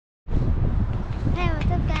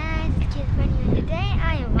up, guys? It's Brennan, and today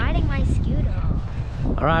I am riding my scooter.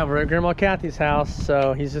 All right, we're at Grandma Kathy's house,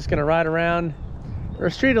 so he's just gonna ride around our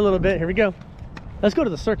street a little bit. Here we go. Let's go to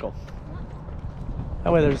the circle.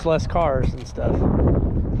 That way there's less cars and stuff.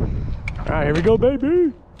 All right, here we go,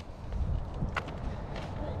 baby.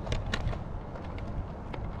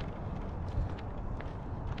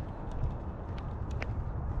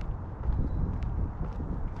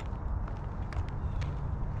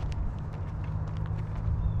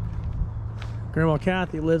 Grandma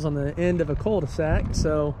Kathy lives on the end of a cul-de-sac,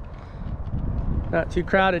 so not too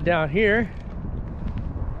crowded down here.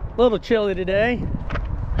 A little chilly today.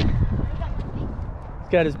 He's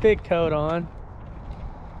got his big coat on.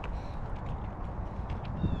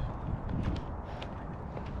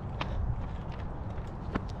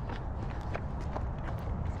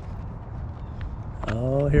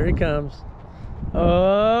 Oh, here he comes.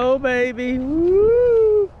 Oh, baby.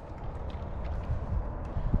 Woo!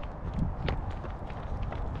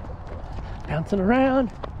 Bouncing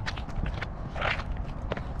around.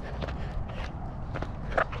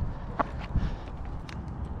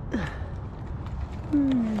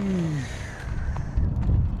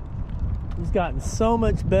 He's gotten so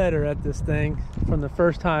much better at this thing from the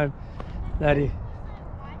first time that he...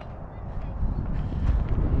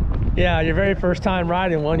 Yeah, your very first time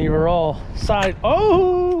riding one, you were all side...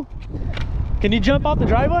 Oh! Can you jump off the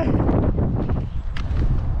driveway?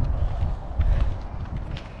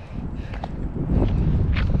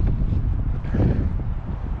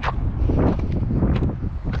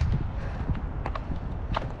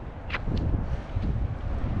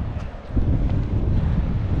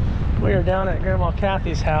 We are down at Grandma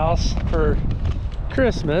Kathy's house for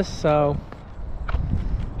Christmas, so...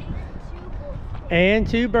 And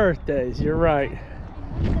two birthdays, you're right.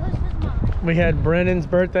 We had Brennan's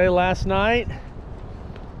birthday last night,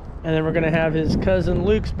 and then we're gonna have his cousin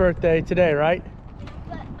Luke's birthday today, right?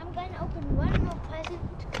 But I'm gonna open one more present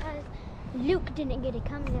because Luke didn't get to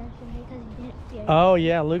come there because he didn't feel it. Oh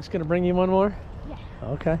yeah, Luke's gonna bring you one more? Yeah.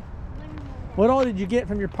 Okay. One more. What all did you get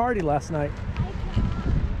from your party last night?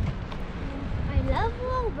 I love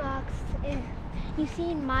Roblox. If you've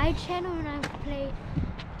seen my channel when I played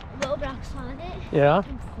Roblox on it. Yeah.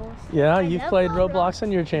 Yeah, you've played Roblox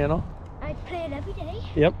on your channel. I play it every day.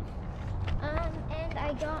 Yep. And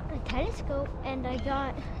I got a telescope, and I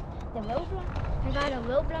got the Roblox. I got a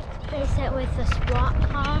Roblox playset with a SWAT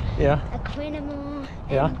car. Yeah. A Quinimal.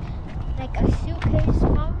 Yeah. And like a suitcase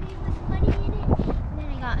probably with money in it. And then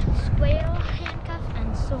I got square handcuffs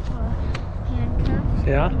and silver handcuffs.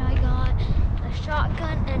 Yeah. And I got a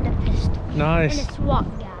shotgun and a pistol. Nice. And a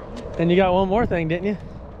SWAT gun. And you got one more thing, didn't you?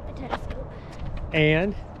 A telescope.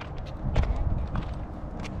 And?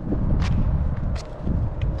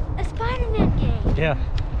 A Spiderman game. Yeah.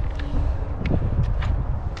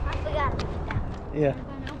 I forgot about that. Yeah. I'm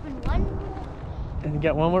gonna open one more. And you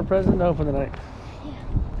got one more present to open tonight. Yeah.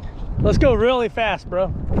 Let's go really fast, bro.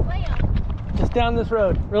 Way up. Just down this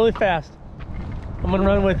road, really fast. I'm gonna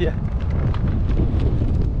run with you.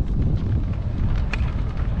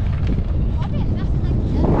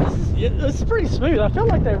 Yeah, this is pretty smooth. I feel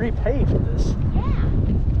like they repaved this. Yeah.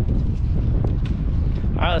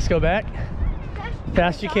 All right, let's go back.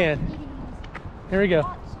 Fast you can. Here we go.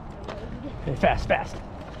 Okay, fast, fast.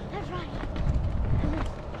 That's right.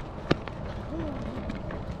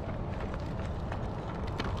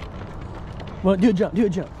 Well, do a jump, do a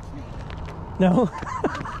jump. No.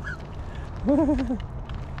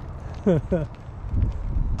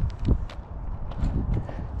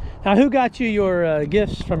 Now, who got you your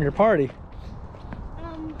gifts from your party?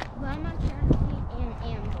 Grandma Kathy and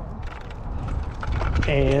Amber.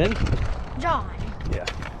 And? John. Yeah.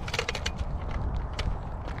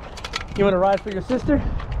 You want to ride for your sister?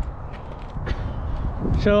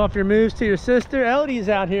 Show off your moves to your sister. Elodie's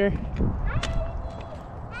out here.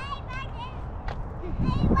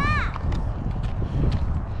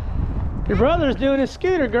 Your brother's doing his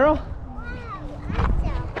scooter, girl.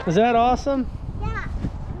 Is that awesome? Yeah.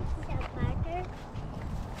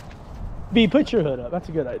 B, put your hood up. That's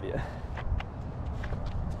a good idea.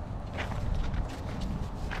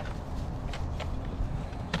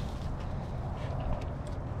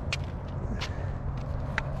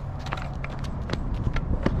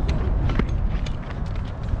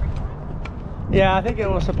 Yeah, I think it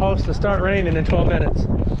was supposed to start raining in 12 minutes.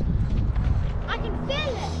 I can feel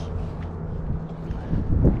it.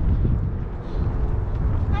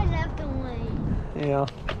 I love the rain. Yeah.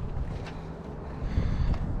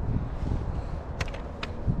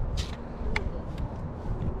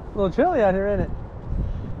 A little chilly out here, isn't it?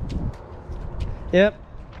 Yep.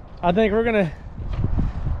 I think we're gonna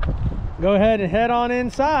go ahead and head on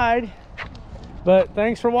inside. But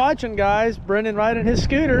thanks for watching, guys. Brennan riding his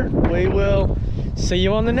scooter. We will see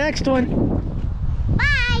you on the next one.